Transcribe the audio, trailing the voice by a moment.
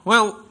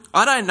Well,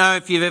 I don't know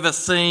if you've ever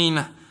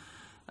seen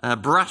a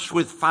Brush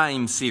with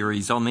Fame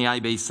series on the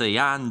ABC,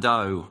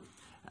 Ando.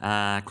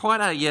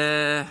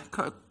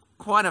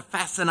 Quite a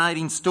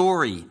fascinating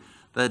story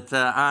that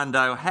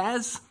Ando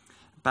has.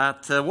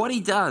 But what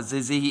he does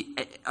is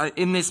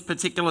in this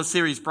particular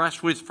series,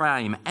 Brush with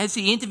Fame, as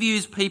he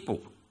interviews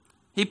people,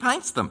 he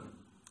paints them,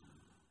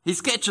 he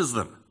sketches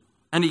them,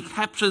 and he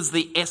captures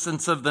the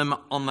essence of them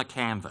on the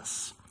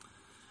canvas.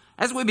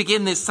 As we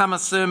begin this summer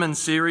sermon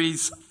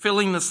series,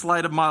 Filling the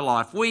Slate of My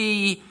Life,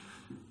 we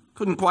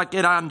couldn't quite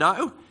get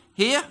Ando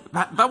here,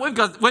 but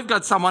we've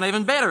got someone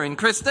even better in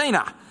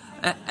Christina.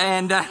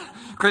 And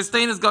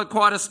Christina's got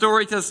quite a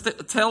story to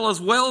tell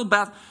as well,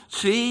 but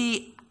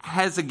she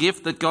has a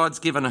gift that God's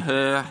given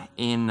her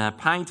in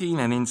painting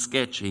and in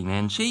sketching,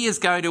 and she is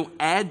going to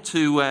add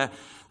to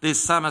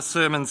this summer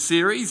sermon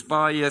series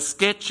by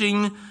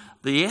sketching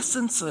the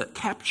essence,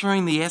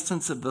 capturing the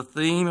essence of the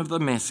theme of the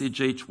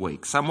message each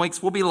week. Some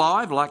weeks will be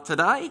live, like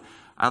today.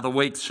 Other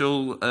weeks,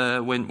 she'll,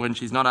 when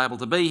she's not able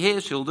to be here,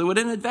 she'll do it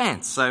in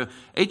advance. So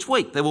each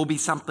week there will be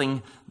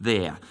something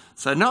there.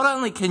 So not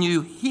only can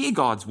you hear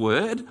God's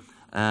word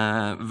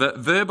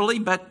verbally,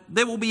 but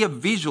there will be a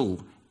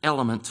visual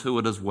element to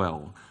it as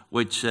well,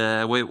 which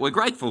we're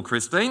grateful,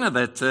 Christina,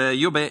 that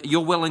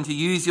you're willing to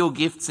use your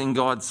gifts in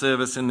God's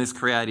service in this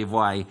creative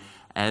way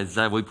as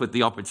we put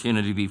the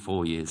opportunity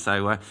before you.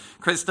 So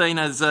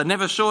Christina's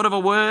never short of a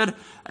word,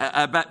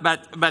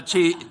 but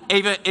she,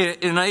 even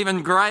in an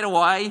even greater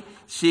way,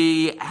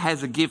 she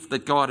has a gift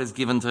that God has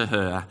given to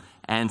her.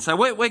 And so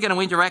we're going to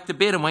interact a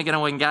bit and we're going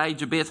to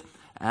engage a bit,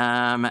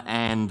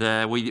 and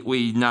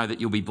we know that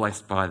you'll be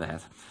blessed by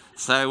that.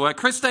 So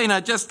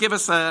Christina, just give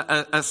us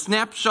a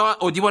snapshot,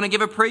 or do you want to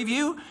give a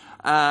preview,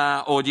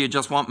 or do you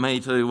just want me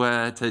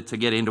to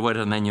get into it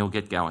and then you'll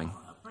get going?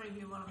 A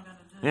preview what I'm going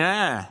to do.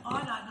 Yeah. I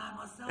don't know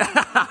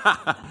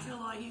myself until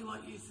I hear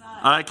what you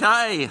say.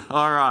 Okay,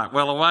 all right.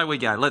 Well, away we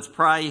go. Let's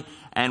pray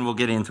and we'll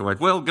get into it.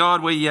 Well,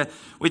 God, we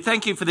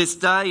thank you for this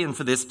day and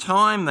for this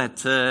time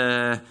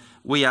that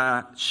we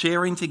are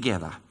sharing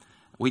together.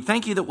 We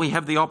thank you that we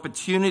have the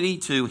opportunity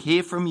to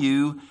hear from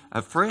you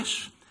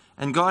afresh.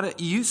 And God,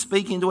 you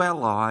speak into our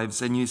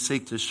lives and you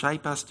seek to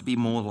shape us to be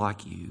more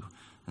like you.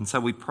 And so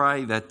we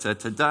pray that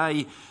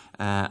today,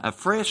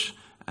 afresh,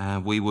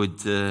 we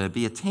would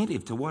be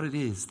attentive to what it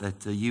is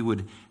that you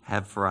would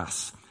have for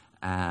us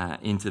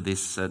into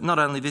this, not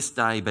only this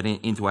day, but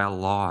into our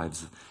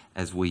lives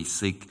as we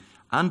seek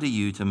under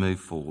you to move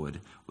forward.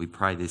 We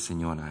pray this in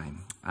your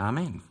name.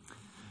 Amen.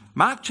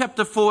 Mark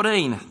chapter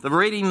 14, the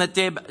reading that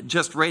Deb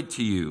just read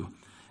to you.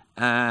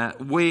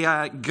 We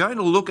are going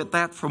to look at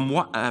that from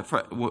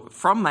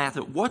that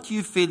at what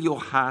you fill your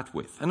heart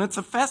with. And it's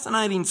a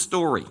fascinating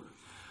story.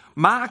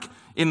 Mark,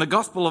 in the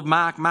Gospel of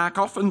Mark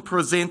often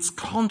presents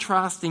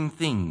contrasting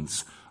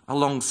things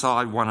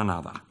alongside one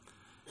another.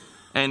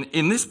 And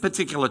in this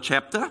particular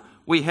chapter,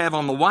 we have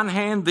on the one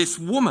hand this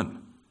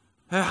woman.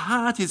 Her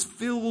heart is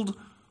filled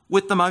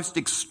with the most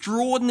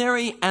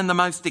extraordinary and the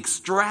most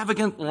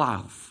extravagant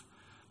love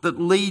that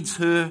leads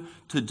her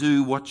to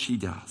do what she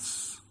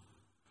does.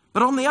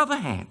 But on the other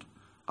hand,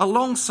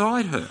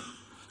 alongside her,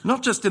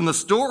 not just in the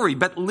story,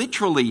 but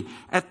literally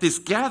at this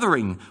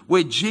gathering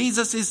where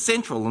Jesus is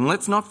central. And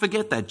let's not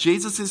forget that.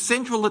 Jesus is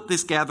central at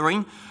this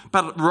gathering,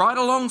 but right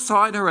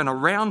alongside her and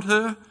around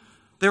her,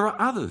 there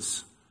are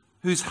others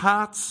whose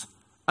hearts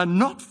are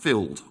not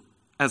filled,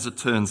 as it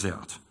turns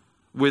out,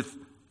 with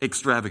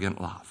extravagant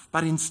love.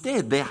 But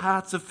instead, their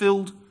hearts are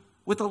filled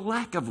with a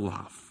lack of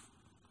love,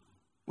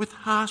 with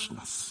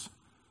harshness,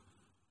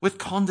 with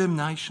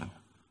condemnation,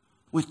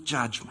 with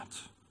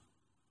judgment.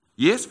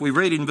 Yes, we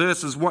read in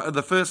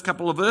the first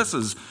couple of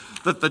verses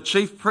that the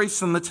chief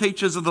priests and the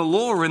teachers of the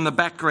law are in the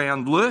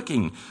background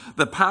lurking.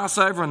 The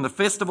Passover and the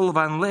festival of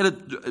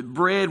unleavened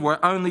bread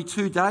were only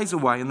 2 days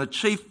away, and the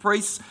chief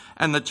priests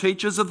and the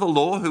teachers of the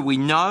law, who we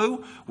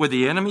know were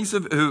the enemies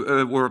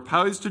who were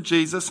opposed to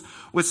Jesus,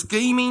 were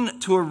scheming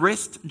to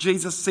arrest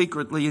Jesus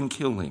secretly and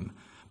kill him.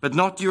 But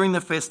not during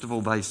the festival,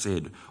 they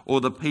said,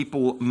 or the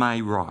people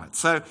may riot.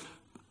 So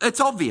it's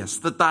obvious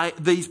that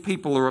these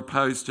people are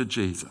opposed to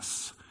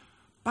Jesus.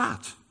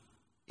 But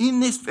in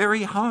this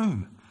very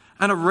home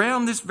and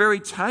around this very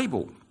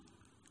table,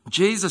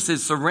 Jesus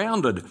is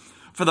surrounded,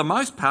 for the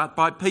most part,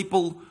 by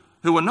people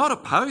who are not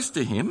opposed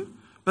to him,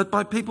 but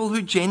by people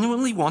who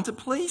genuinely want to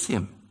please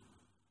him.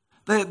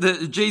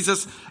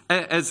 Jesus,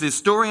 as this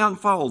story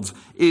unfolds,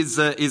 is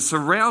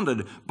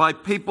surrounded by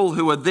people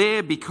who are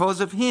there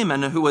because of him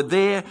and who are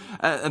there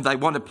and they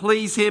want to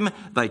please him,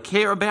 they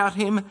care about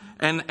him,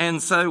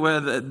 and so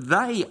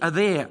they are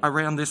there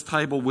around this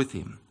table with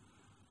him.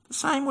 The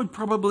same would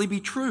probably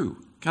be true,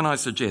 can I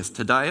suggest,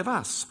 today of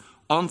us,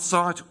 on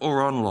site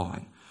or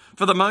online.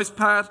 For the most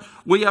part,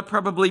 we are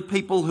probably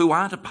people who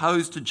aren't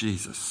opposed to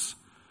Jesus,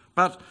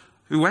 but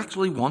who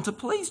actually want to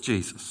please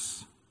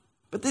Jesus.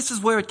 But this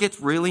is where it gets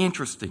really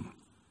interesting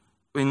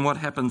in what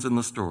happens in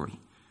the story,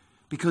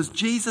 because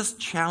Jesus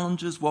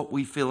challenges what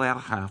we fill our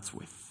hearts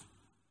with.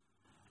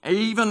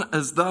 even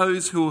as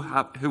those who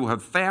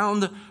have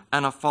found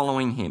and are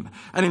following him.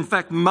 And in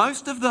fact,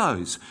 most of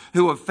those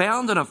who have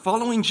found and are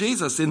following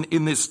Jesus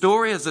in this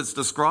story as it's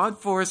described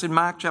for us in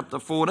Mark chapter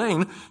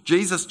 14,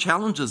 Jesus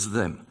challenges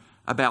them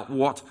about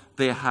what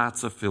their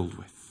hearts are filled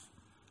with.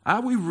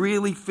 Are we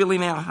really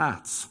filling our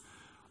hearts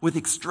with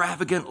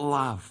extravagant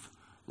love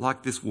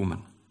like this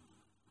woman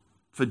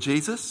for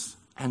Jesus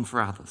and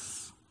for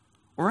others?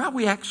 Or are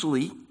we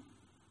actually,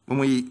 when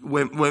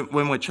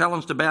we're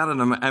challenged about it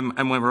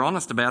and when we're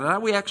honest about it, are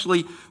we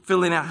actually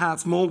filling our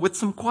hearts more with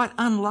some quite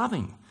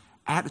unloving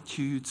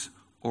attitudes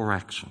or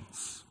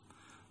actions?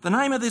 The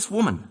name of this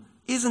woman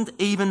isn't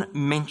even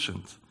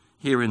mentioned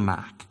here in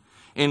Mark.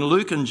 In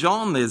Luke and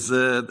John, there's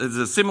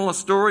a similar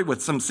story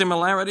with some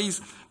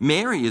similarities.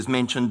 Mary is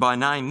mentioned by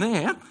name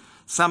there.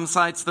 Some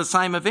say it's the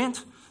same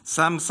event.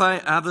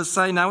 Others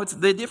say no,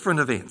 they're different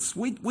events.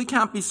 We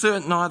can't be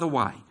certain either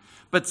way.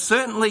 But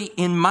certainly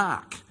in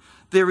Mark,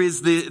 there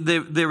is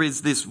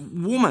this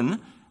woman,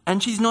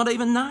 and she's not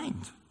even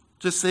named.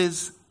 Just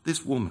says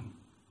this woman.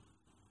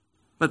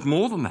 But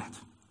more than that,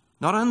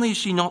 not only is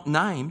she not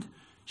named,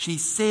 she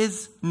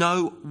says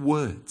no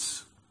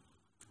words.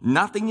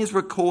 Nothing is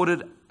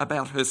recorded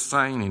about her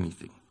saying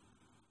anything.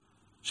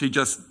 She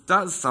just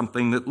does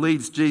something that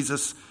leads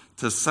Jesus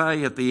to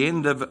say at the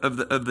end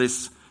of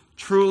this,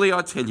 truly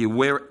I tell you,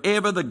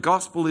 wherever the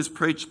gospel is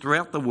preached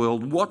throughout the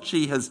world, what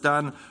she has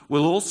done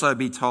will also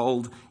be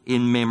told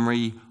in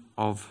memory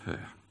of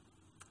her.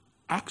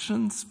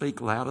 Actions speak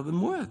louder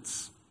than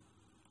words.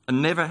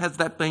 And never has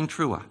that been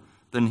truer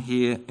than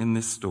here in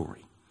this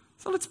story.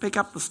 So let's pick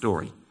up the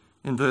story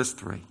in verse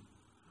 3.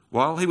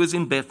 While he was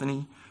in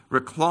Bethany,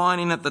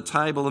 reclining at the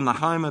table in the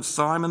home of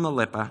Simon the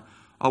leper,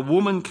 a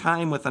woman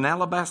came with an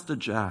alabaster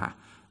jar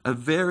of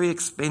very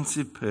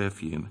expensive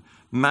perfume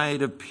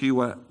made of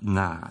pure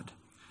nard.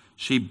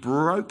 She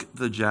broke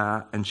the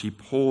jar and she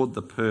poured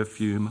the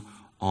perfume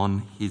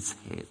on his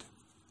head.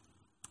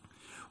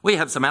 We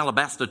have some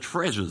alabaster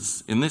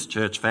treasures in this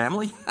church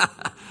family. And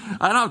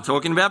I'm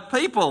talking about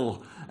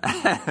people.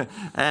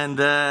 and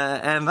they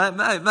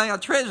are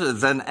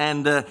treasures,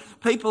 and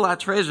people are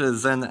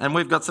treasures, and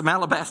we've got some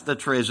alabaster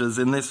treasures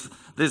in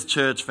this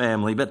church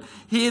family. But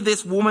here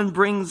this woman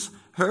brings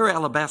her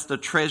alabaster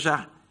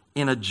treasure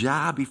in a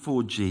jar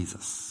before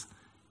Jesus.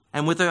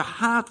 And with her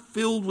heart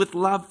filled with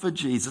love for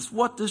Jesus,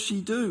 what does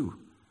she do?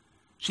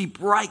 She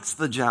breaks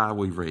the jar,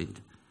 we read,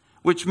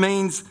 which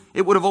means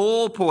it would have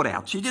all poured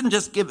out. She didn't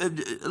just give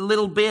a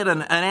little bit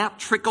and out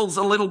trickles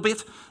a little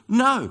bit.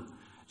 No.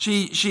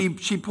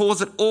 She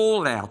pours it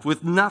all out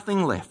with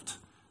nothing left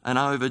and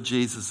over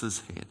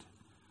Jesus' head.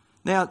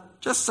 Now,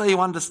 just so you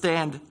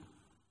understand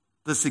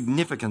the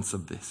significance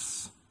of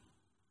this,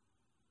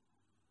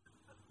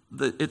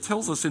 it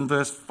tells us in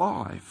verse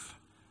 5,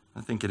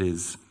 I think it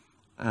is,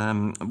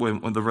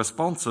 when the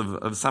response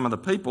of some of the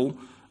people,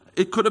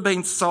 it could have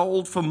been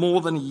sold for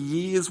more than a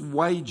year's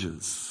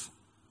wages.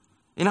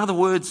 In other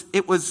words,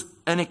 it was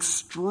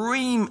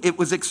extremely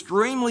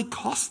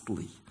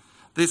costly.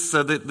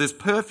 This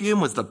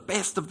perfume was the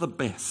best of the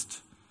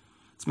best.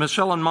 It's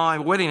Michelle and my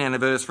wedding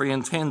anniversary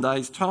in 10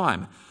 days'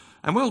 time.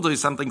 And we'll do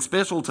something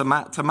special to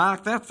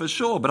mark that for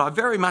sure, but I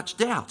very much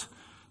doubt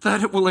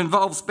that it will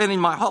involve spending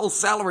my whole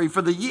salary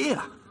for the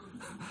year,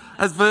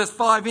 as verse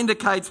 5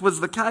 indicates was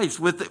the case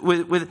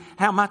with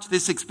how much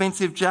this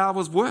expensive jar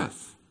was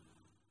worth.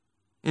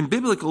 In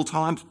biblical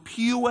times,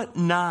 pure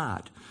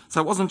nard.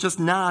 So it wasn't just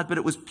nard, but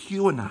it was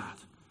pure nard.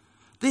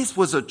 This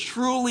was a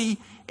truly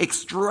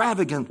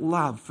extravagant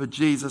love for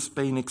Jesus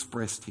being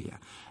expressed here.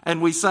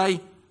 And we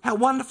say, how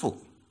wonderful.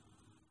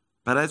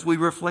 But as we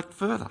reflect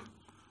further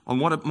on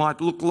what it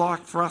might look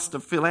like for us to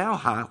fill our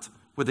heart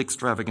with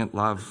extravagant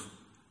love,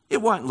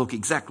 it won't look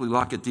exactly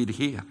like it did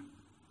here.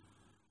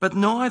 But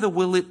neither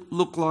will it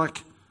look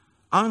like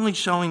only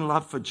showing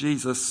love for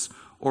Jesus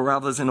or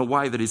others in a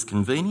way that is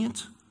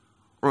convenient,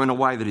 or in a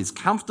way that is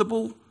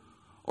comfortable,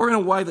 or in a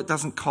way that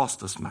doesn't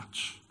cost us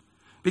much.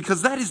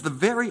 Because that is the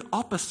very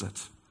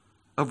opposite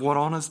of what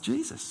honours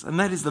Jesus. And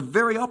that is the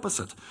very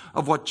opposite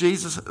of what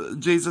Jesus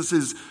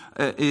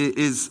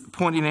is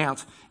pointing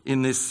out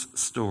in this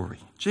story.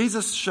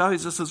 Jesus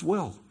shows us as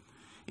well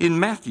in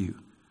Matthew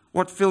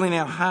what filling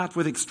our heart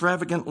with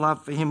extravagant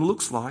love for him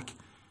looks like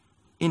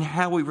in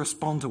how we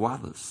respond to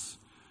others.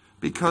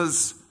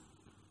 Because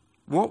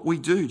what we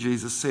do,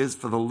 Jesus says,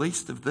 for the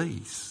least of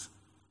these,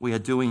 we are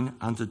doing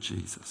unto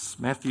Jesus.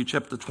 Matthew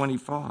chapter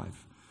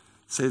 25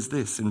 says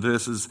this in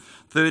verses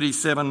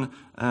 37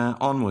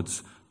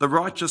 onwards. The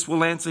righteous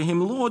will answer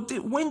him, Lord,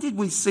 when did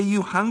we see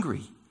you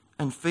hungry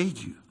and feed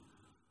you?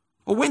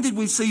 Or when did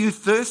we see you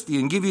thirsty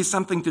and give you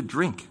something to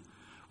drink?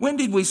 When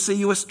did we see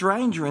you a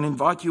stranger and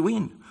invite you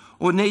in?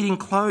 Or needing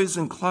clothes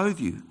and clothe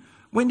you?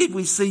 When did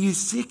we see you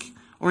sick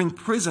or in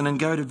prison and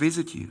go to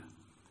visit you?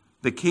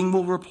 The king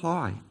will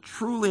reply,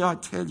 truly I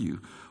tell you,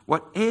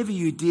 whatever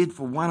you did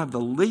for one of the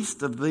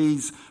least of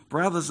these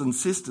brothers and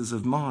sisters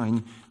of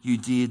mine, you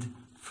did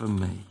for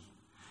me.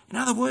 In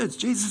other words,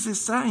 Jesus is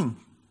saying,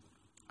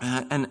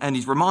 and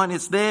he's reminding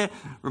us there,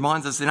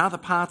 reminds us in other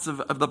parts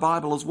of the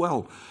Bible as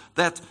well,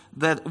 that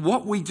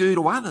what we do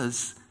to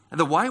others,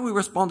 the way we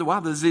respond to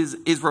others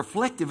is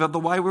reflective of the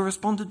way we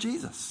respond to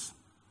Jesus.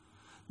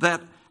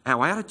 That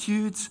our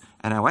attitudes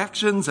and our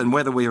actions, and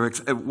whether we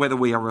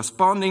are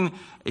responding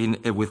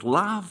with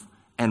love,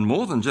 and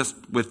more than just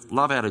with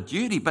love out of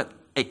duty, but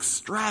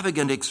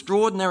extravagant,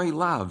 extraordinary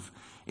love,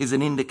 is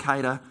an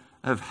indicator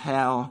of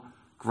how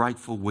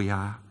grateful we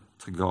are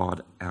to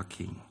God, our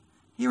King.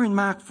 Here in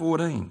Mark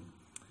 14,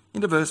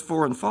 into verse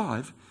 4 and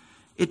 5,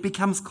 it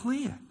becomes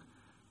clear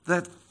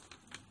that,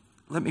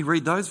 let me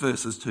read those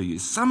verses to you.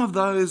 Some of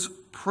those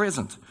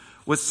present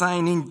were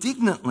saying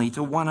indignantly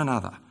to one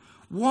another,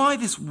 "Why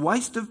this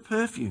waste of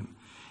perfume?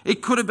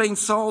 It could have been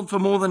sold for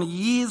more than a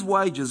year's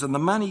wages and the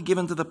money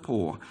given to the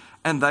poor."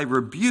 And they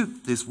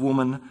rebuked this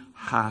woman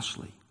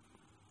harshly.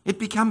 It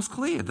becomes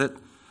clear that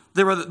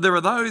there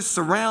are those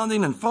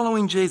surrounding and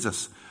following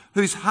Jesus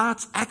whose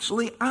hearts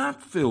actually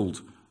aren't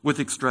filled with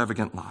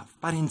extravagant love,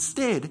 but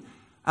instead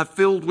are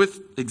filled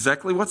with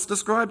exactly what's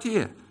described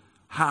here: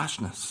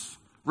 harshness,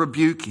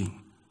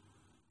 rebuking,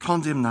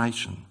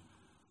 condemnation,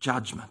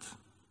 judgment.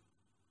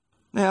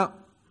 Now,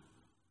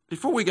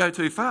 before we go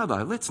too far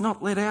though, let's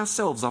not let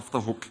ourselves off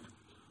the hook.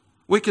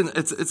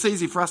 It's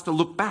easy for us to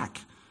look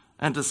back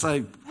and to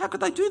say, how could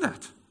they do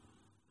that?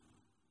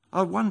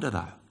 I wonder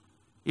though,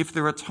 if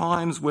there are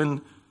times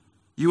when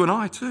you and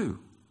I too,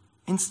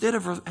 instead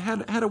of,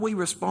 how do we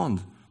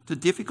respond to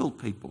difficult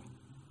people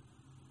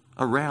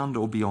around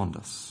or beyond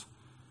us?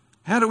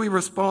 How do we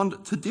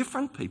respond to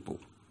different people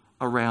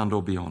around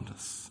or beyond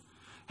us?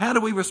 How do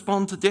we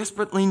respond to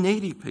desperately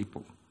needy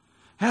people?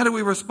 How do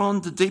we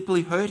respond to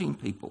deeply hurting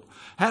people?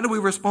 How do we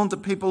respond to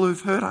people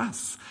who've hurt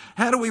us?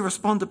 How do we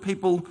respond to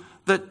people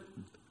that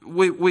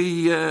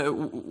we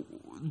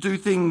do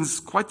things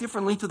quite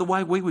differently to the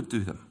way we would do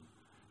them?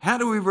 How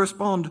do we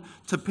respond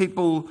to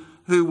people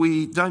who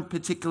we don't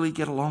particularly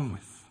get along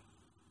with?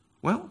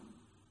 Well,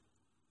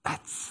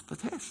 that's the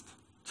test.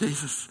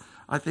 Jesus,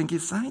 I think,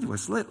 is saying to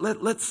us,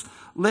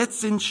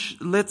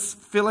 let's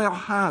fill our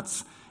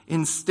hearts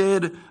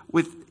instead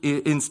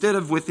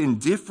of with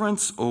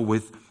indifference or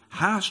with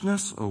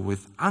harshness or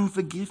with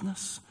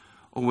unforgiveness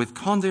or with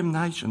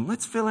condemnation.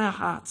 Let's fill our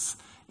hearts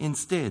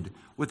instead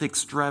with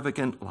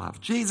extravagant love.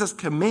 Jesus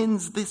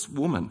commends this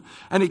woman,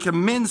 and he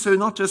commends her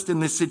not just in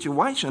this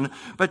situation,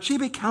 but she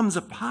becomes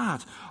a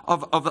part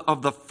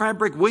of the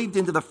fabric, weaved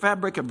into the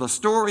fabric of the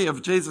story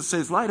of, Jesus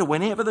says later,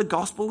 whenever the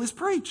gospel is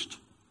preached.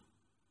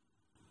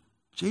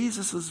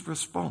 Jesus'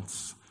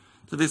 response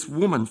to this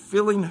woman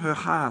filling her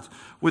heart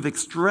with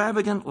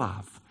extravagant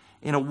love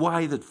in a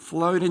way that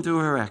flowed into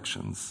her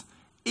actions,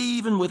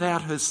 even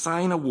without her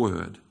saying a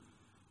word,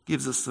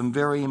 gives us some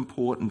very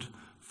important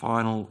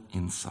final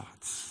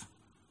insights.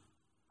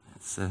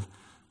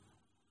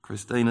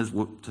 Christina's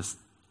just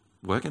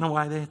working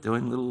away there,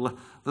 doing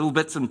little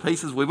bits and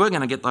pieces. We were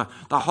going to get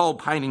the whole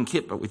painting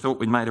kit, but we thought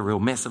we'd make a real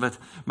mess of it,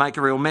 make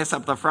a real mess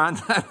up the front.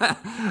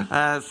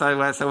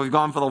 So we've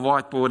gone for the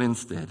whiteboard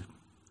instead.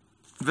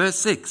 Verse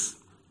 6,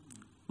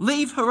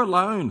 "Leave her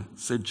alone,"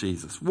 said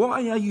Jesus.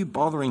 "Why are you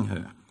bothering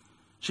her?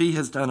 She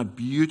has done a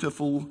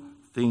beautiful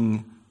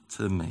thing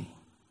to me."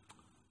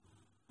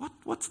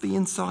 What's the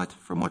insight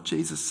from what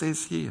Jesus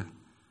says here?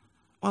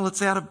 Well,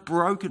 it's out of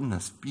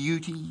brokenness,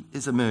 beauty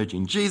is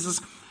emerging. Jesus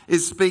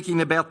is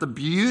speaking about the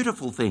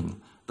beautiful thing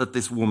that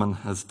this woman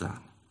has done.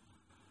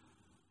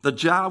 The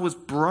jar was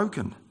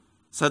broken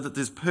so that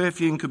this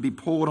perfume could be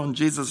poured on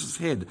Jesus'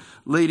 head,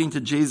 leading to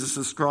Jesus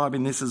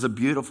describing this as a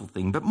beautiful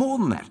thing. But more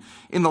than that,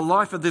 in the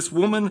life of this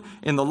woman,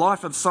 in the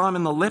life of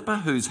Simon the leper,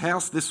 who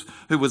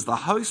was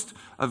the host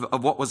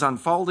of what was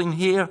unfolding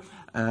here,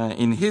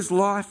 in his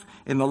life,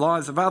 in the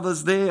lives of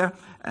others there,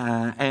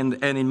 and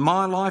in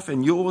my life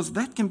and yours,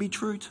 that can be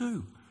true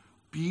too.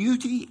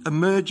 Beauty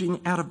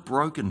emerging out of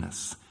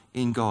brokenness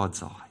in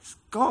God's eyes.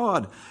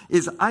 God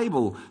is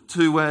able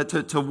to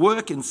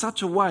work in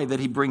such a way that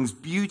he brings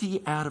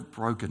beauty out of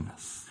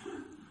brokenness.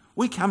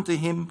 We come to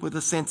him with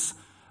a sense,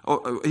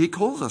 or he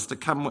calls us to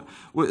come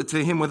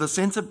to him with a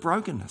sense of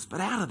brokenness,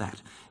 but out of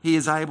that, he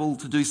is able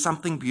to do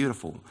something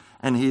beautiful.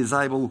 And he is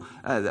able,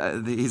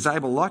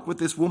 like with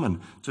this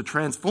woman, to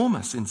transform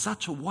us in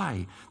such a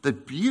way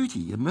that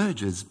beauty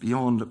emerges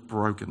beyond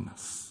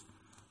brokenness.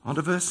 On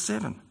to verse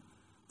 7.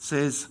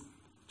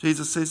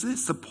 Jesus says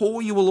this, "The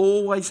poor you will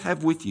always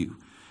have with you,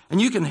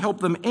 and you can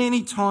help them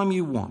any time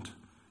you want,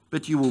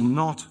 but you will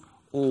not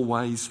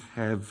always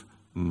have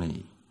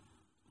me."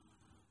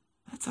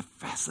 That's a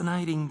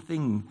fascinating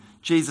thing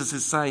Jesus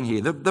is saying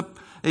here.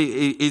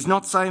 He's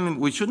not saying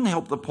we shouldn't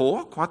help the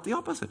poor, quite the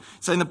opposite.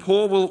 He's saying the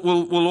poor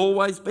will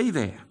always be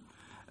there,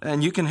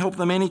 and you can help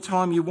them any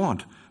time you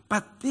want.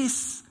 But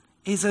this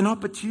is an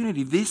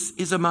opportunity. This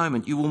is a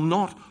moment. You will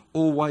not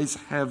always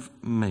have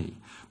me.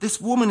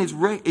 This woman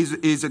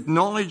is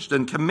acknowledged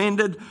and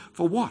commended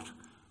for what?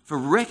 For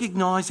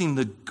recognising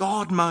the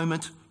God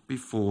moment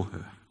before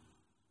her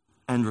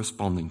and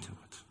responding to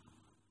it.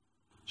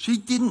 She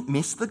didn't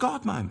miss the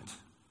God moment.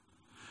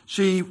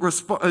 She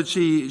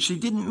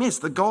didn't miss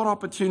the God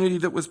opportunity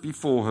that was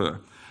before her.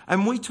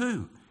 And we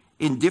too,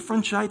 in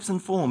different shapes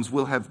and forms,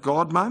 will have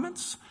God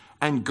moments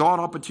and God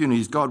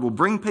opportunities. God will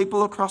bring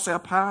people across our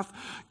path.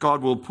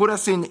 God will put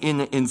us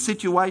in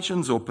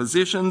situations or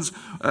positions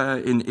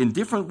in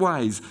different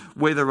ways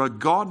where there are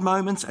God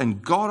moments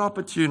and God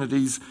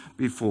opportunities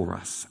before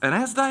us. And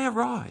as they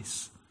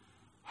arise,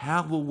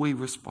 how will we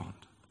respond?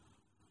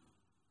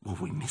 Will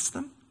we miss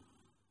them?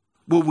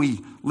 Will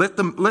we let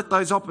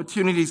those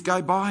opportunities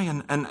go by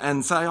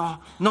and say, oh,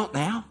 not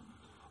now?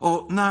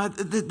 Or no,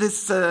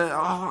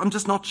 I'm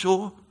just not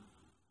sure.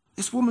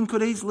 This woman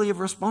could easily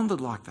have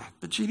responded like that,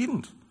 but she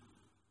didn't.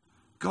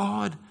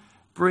 God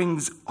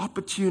brings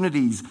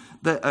opportunities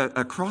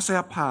across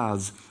our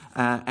paths,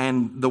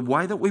 and the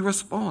way that we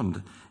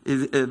respond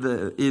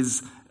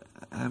is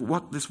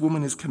what this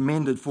woman is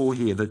commended for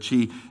here. That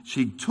she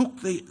took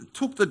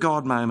the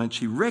God moment.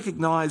 She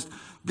recognised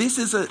this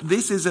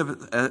is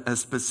a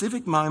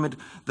specific moment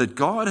that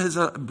God has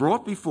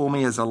brought before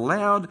me, has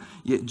allowed.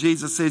 Yet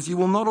Jesus says, "You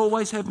will not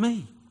always have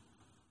me."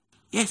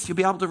 Yes, you'll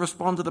be able to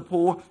respond to the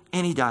poor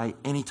any day,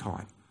 any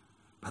time.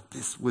 But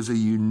this was a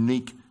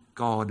unique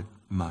God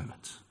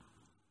moment.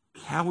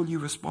 How will you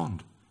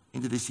respond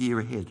into this year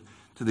ahead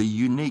to the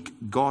unique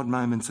God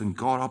moments and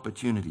God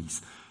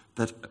opportunities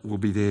that will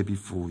be there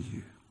before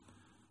you?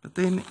 But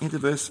then into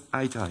verse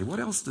 8a, what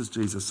else does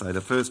Jesus say?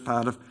 The first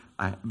part of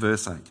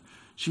verse 8.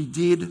 She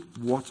did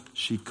what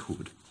she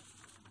could.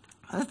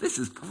 This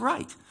is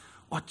great,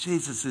 what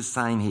Jesus is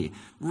saying here.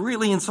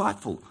 Really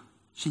insightful.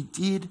 She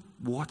did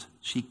what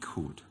she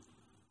could.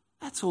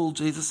 That's all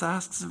Jesus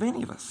asks of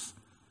any of us.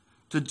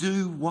 To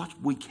do what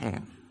we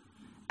can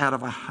out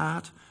of a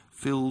heart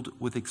filled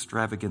with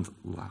extravagant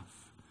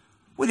love.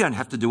 We don't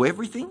have to do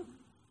everything.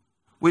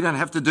 We don't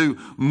have to do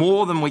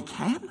more than we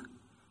can.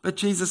 But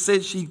Jesus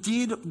says she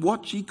did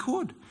what she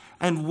could.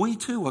 And we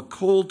too are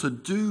called to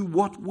do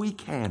what we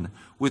can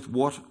with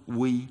what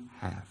we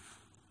have.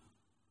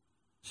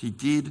 She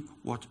did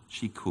what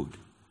she could.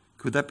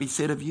 Could that be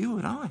said of you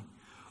and I?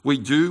 We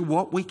do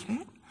what we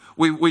can.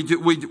 We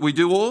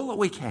do all that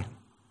we can.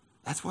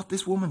 That's what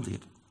this woman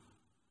did.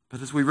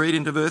 But as we read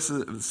into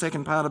the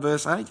second part of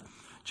verse 8,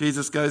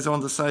 Jesus goes on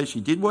to say, she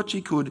did what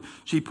she could.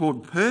 She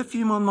poured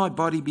perfume on my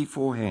body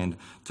beforehand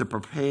to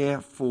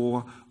prepare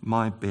for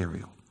my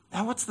burial.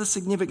 Now, what's the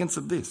significance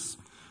of this?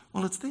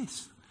 Well, it's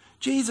this.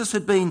 Jesus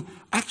had been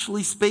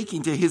actually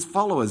speaking to his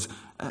followers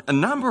a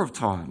number of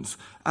times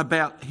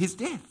about his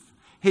death.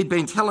 He'd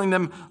been telling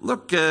them,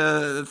 look,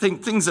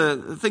 things are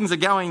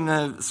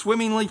going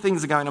swimmingly,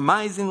 things are going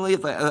amazingly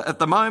at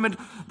the moment.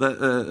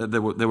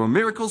 There were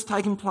miracles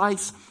taking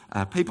place.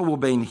 People were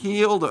being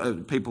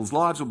healed. People's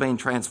lives were being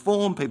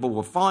transformed. People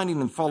were finding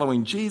and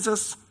following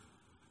Jesus.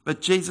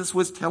 But Jesus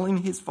was telling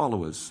his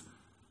followers,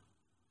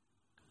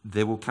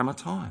 there will come a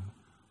time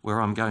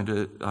where I'm going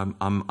to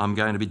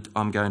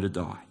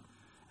die.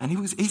 And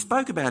he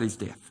spoke about his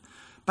death,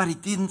 but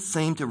it didn't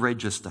seem to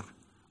register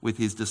with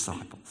his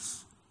disciples.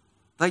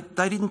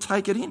 They didn't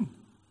take it in.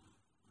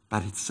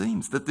 But it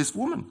seems that this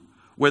woman,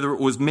 whether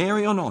it was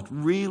Mary or not,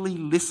 really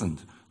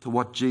listened to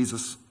what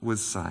Jesus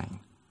was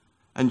saying.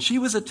 And she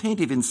was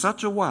attentive in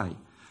such a way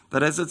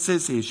that, as it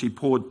says here, she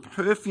poured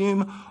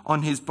perfume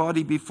on his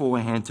body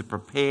beforehand to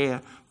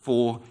prepare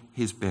for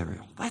his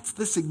burial. That's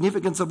the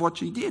significance of what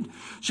she did.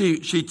 She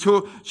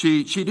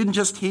didn't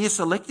just hear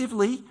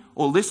selectively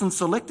or listen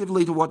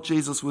selectively to what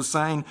Jesus was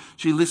saying.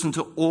 She listened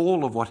to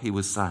all of what he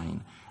was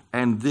saying.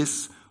 And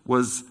this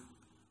was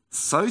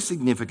so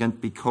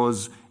significant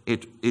because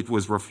it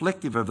was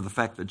reflective of the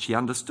fact that she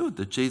understood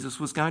that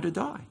Jesus was going to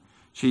die.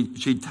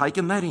 She'd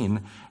taken that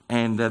in,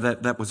 and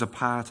that was a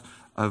part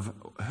of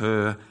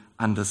her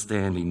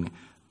understanding.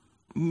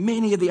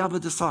 Many of the other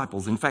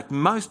disciples, in fact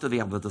most of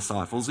the other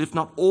disciples, if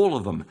not all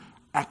of them,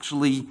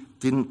 actually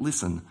didn't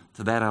listen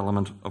to that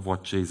element of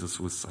what Jesus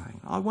was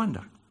saying. I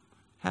wonder,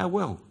 how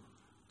well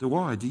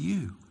do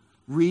you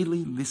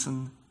really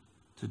listen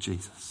to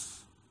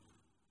Jesus?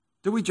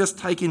 Do we just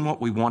take in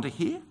what we want to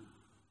hear?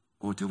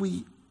 Or do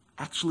we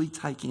actually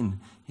take in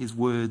his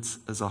words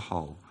as a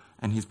whole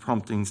and his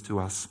promptings to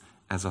us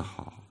as a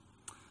whole?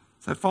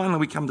 So finally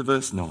we come to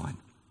verse 9.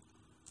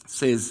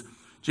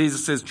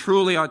 Jesus says,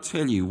 truly I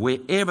tell you,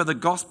 wherever the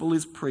gospel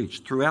is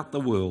preached throughout the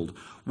world,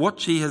 what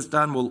she has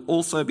done will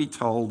also be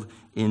told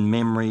in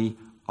memory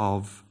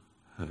of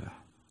her.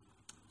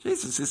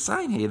 Jesus is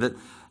saying here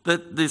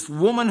that this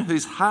woman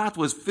whose heart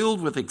was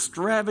filled with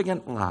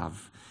extravagant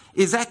love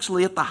is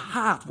actually at the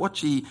heart what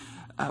she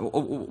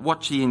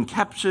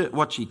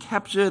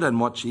captured and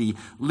what she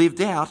lived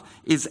out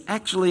is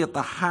actually at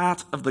the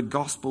heart of the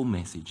gospel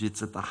message.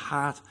 It's at the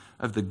heart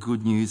of the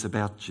good news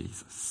about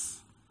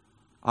Jesus.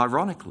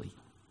 Ironically,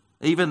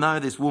 even though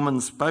this woman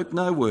spoke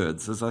no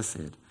words, as I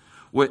said,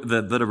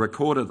 that are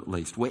recorded at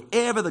least,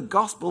 wherever the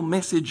gospel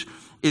message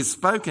is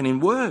spoken in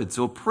words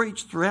or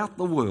preached throughout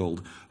the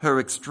world, her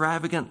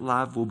extravagant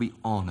love will be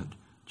honoured,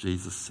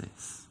 Jesus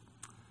says.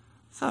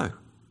 So,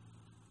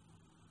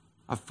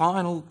 a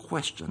final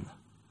question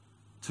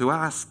to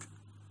ask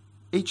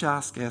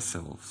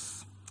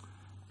ourselves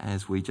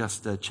as we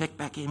just check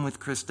back in with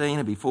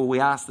Christina before we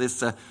ask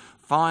this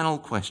final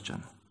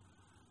question.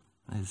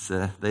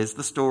 There's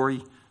the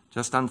story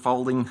just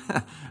unfolding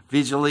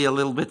visually a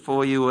little bit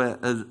for you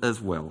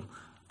as well.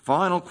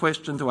 Final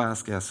question to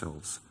ask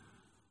ourselves.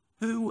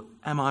 Who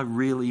am I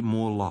really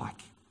more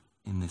like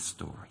in this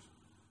story?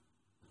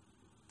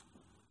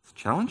 It's a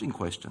challenging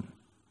question.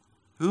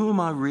 Who am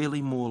I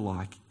really more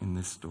like in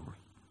this story?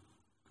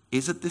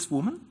 Is it this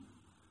woman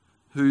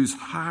whose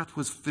heart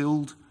was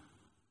filled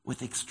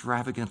with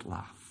extravagant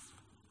love?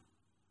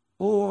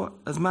 Or,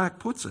 as Mark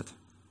puts it,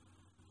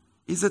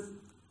 is it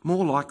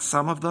more like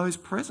some of those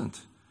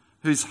present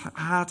whose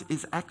heart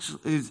is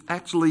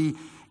actually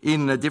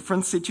in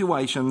different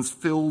situations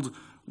filled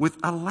with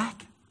a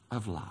lack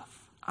of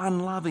love,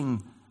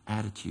 unloving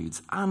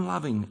attitudes,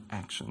 unloving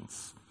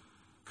actions,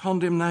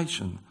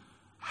 condemnation,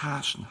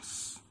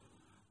 harshness?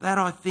 That,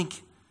 I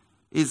think,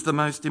 is the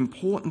most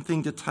important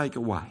thing to take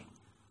away.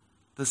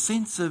 The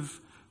sense of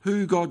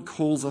who God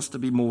calls us to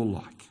be more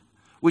like,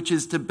 which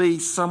is to be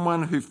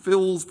someone who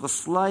fills the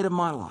slate of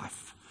my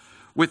life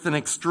with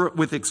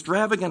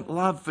extravagant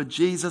love for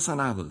Jesus and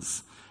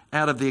others,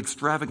 out of the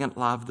extravagant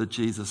love that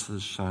Jesus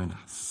has shown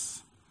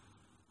us.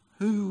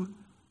 Who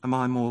am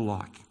I more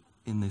like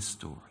in this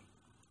story?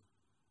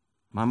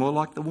 Am I more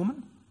like the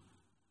woman?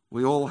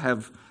 We all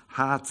have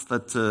hearts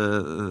that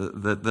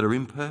are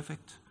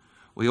imperfect.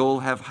 We all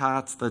have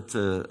hearts that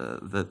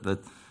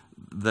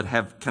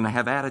can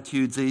have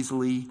attitudes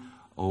easily,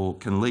 or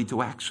can lead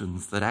to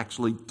actions that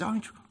actually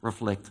don't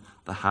reflect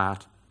the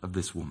heart of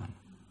this woman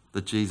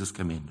that Jesus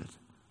commended.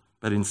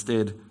 But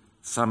instead,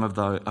 some of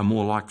those are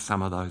more like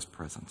some of those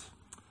present.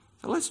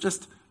 So let's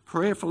just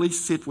prayerfully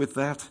sit with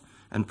that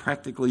and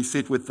practically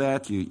sit with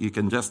that. You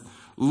can just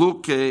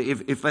look,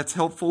 if that's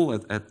helpful,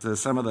 at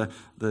some of the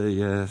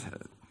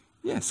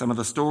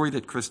story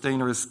that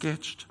Christina has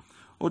sketched,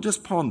 or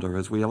just ponder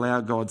as we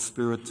allow God's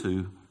Spirit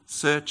to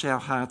search our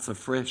hearts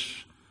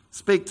afresh,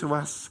 speak to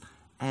us,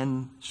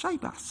 and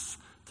shape us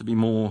to be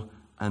more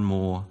and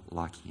more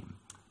like Him.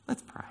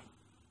 Let's pray.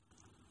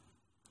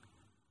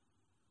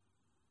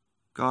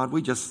 God,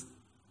 we just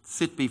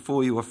sit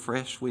before you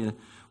afresh. We're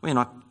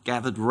not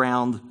gathered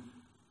round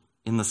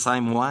in the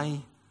same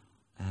way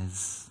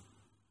as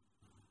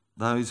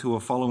those who are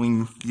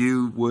following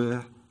you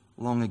were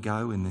long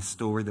ago in this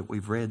story that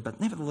we've read. But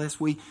nevertheless,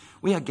 we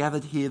are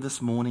gathered here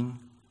this morning.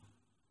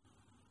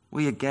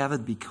 We are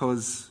gathered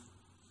because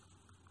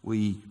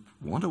we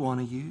want to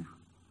honour you.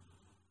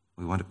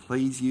 We want to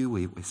please you.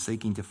 We're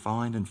seeking to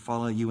find and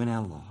follow you in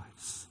our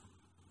lives.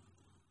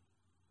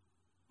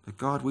 But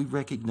God, we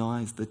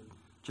recognise that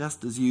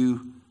just as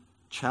you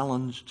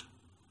challenged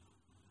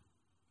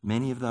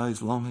many of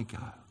those long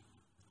ago,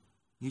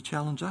 you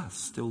challenge us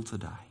still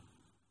today.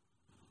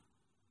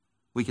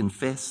 We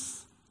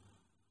confess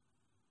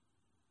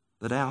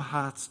that our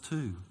hearts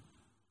too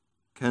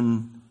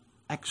can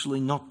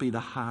actually not be the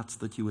hearts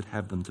that you would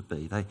have them to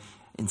be. They,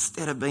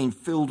 instead of being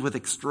filled with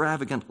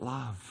extravagant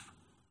love,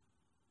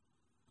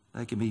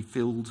 they can be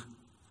filled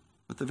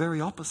with the very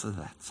opposite of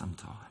that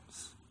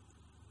sometimes.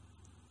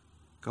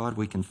 God,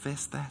 we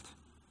confess that.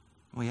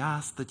 We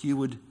ask that you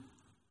would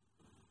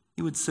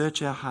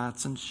search our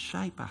hearts and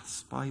shape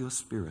us by your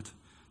Spirit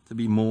to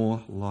be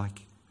more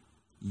like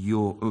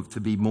you,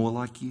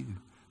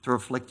 to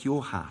reflect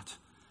your heart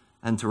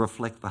and to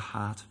reflect the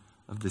heart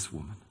of this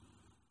woman.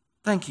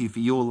 Thank you for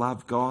your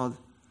love, God,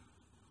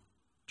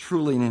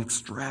 truly an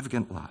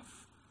extravagant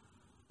love,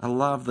 a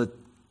love that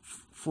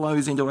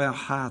flows into our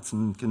hearts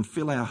and can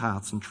fill our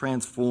hearts and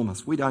transform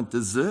us. We don't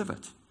deserve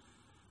it,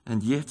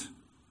 and yet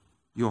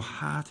your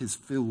heart is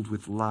filled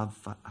with love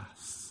for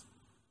us.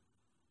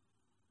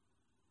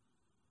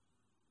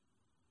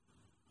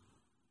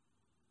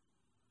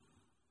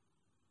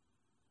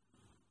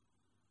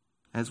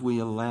 As we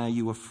allow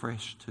you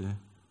afresh to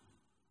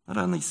not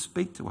only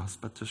speak to us,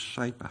 but to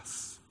shape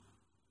us,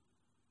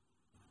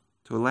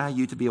 to allow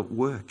you to be at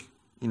work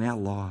in our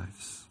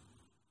lives,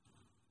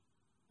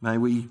 may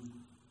we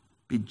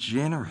be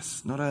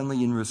generous, not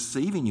only in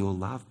receiving your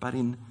love, but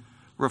in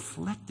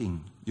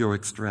reflecting your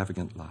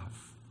extravagant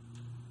love.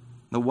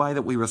 The way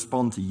that we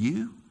respond to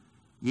you,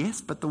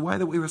 yes, but the way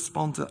that we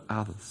respond to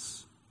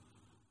others.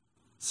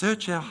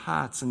 Search our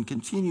hearts and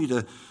continue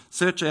to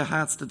search our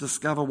hearts to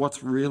discover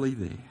what's really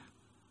there.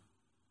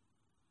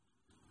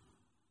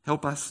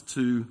 Help us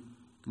to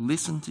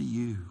listen to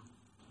you,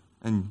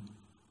 and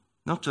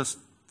not just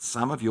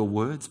some of your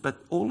words, but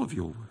all of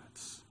your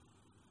words.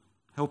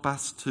 Help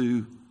us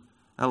to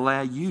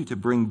allow you to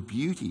bring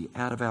beauty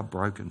out of our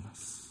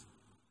brokenness.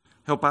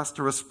 Help us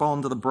to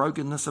respond to the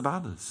brokenness of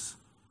others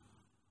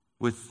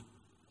with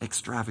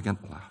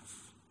extravagant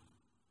love.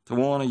 To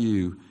honour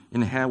you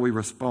in how we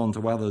respond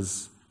to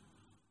others,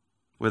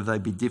 whether they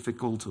be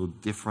difficult or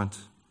different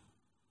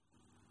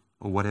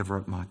or whatever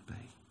it might be.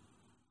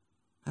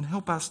 And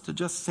help us to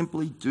just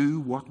simply do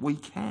what we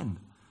can,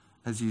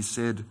 as you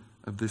said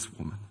of this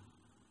woman.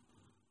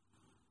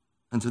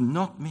 And to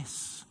not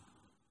miss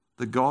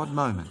the God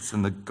moments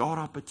and the God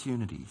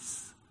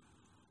opportunities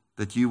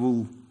that you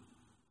will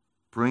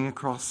bring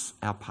across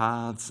our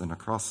paths and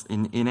across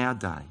in our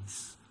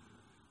days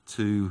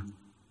to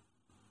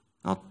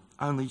not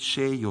only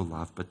share your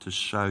love, but to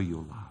show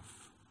your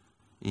love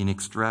in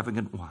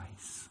extravagant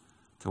ways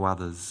to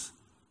others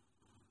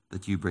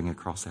that you bring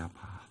across our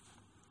path.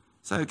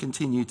 So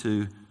continue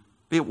to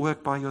be at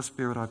work by your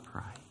Spirit, I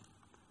pray,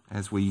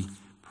 as we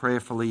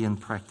prayerfully and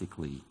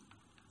practically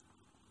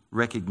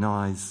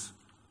recognise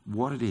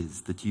what it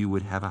is that you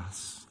would have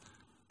us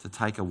to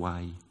take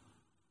away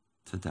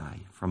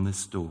today from this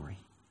story,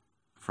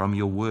 from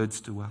your words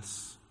to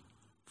us,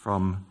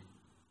 from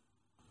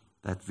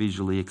that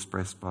visually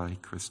expressed by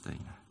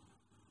Christina.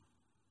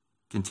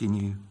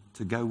 Continue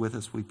to go with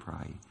us, we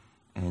pray,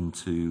 and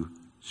to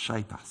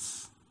shape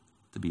us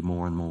to be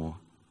more and more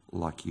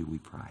like you, we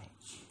pray.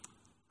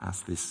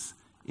 Ask this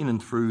in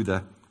and through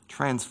the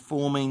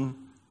transforming,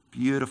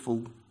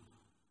 beautiful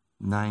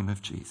name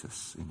of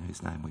Jesus, in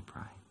whose name we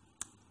pray.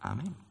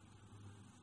 Amen.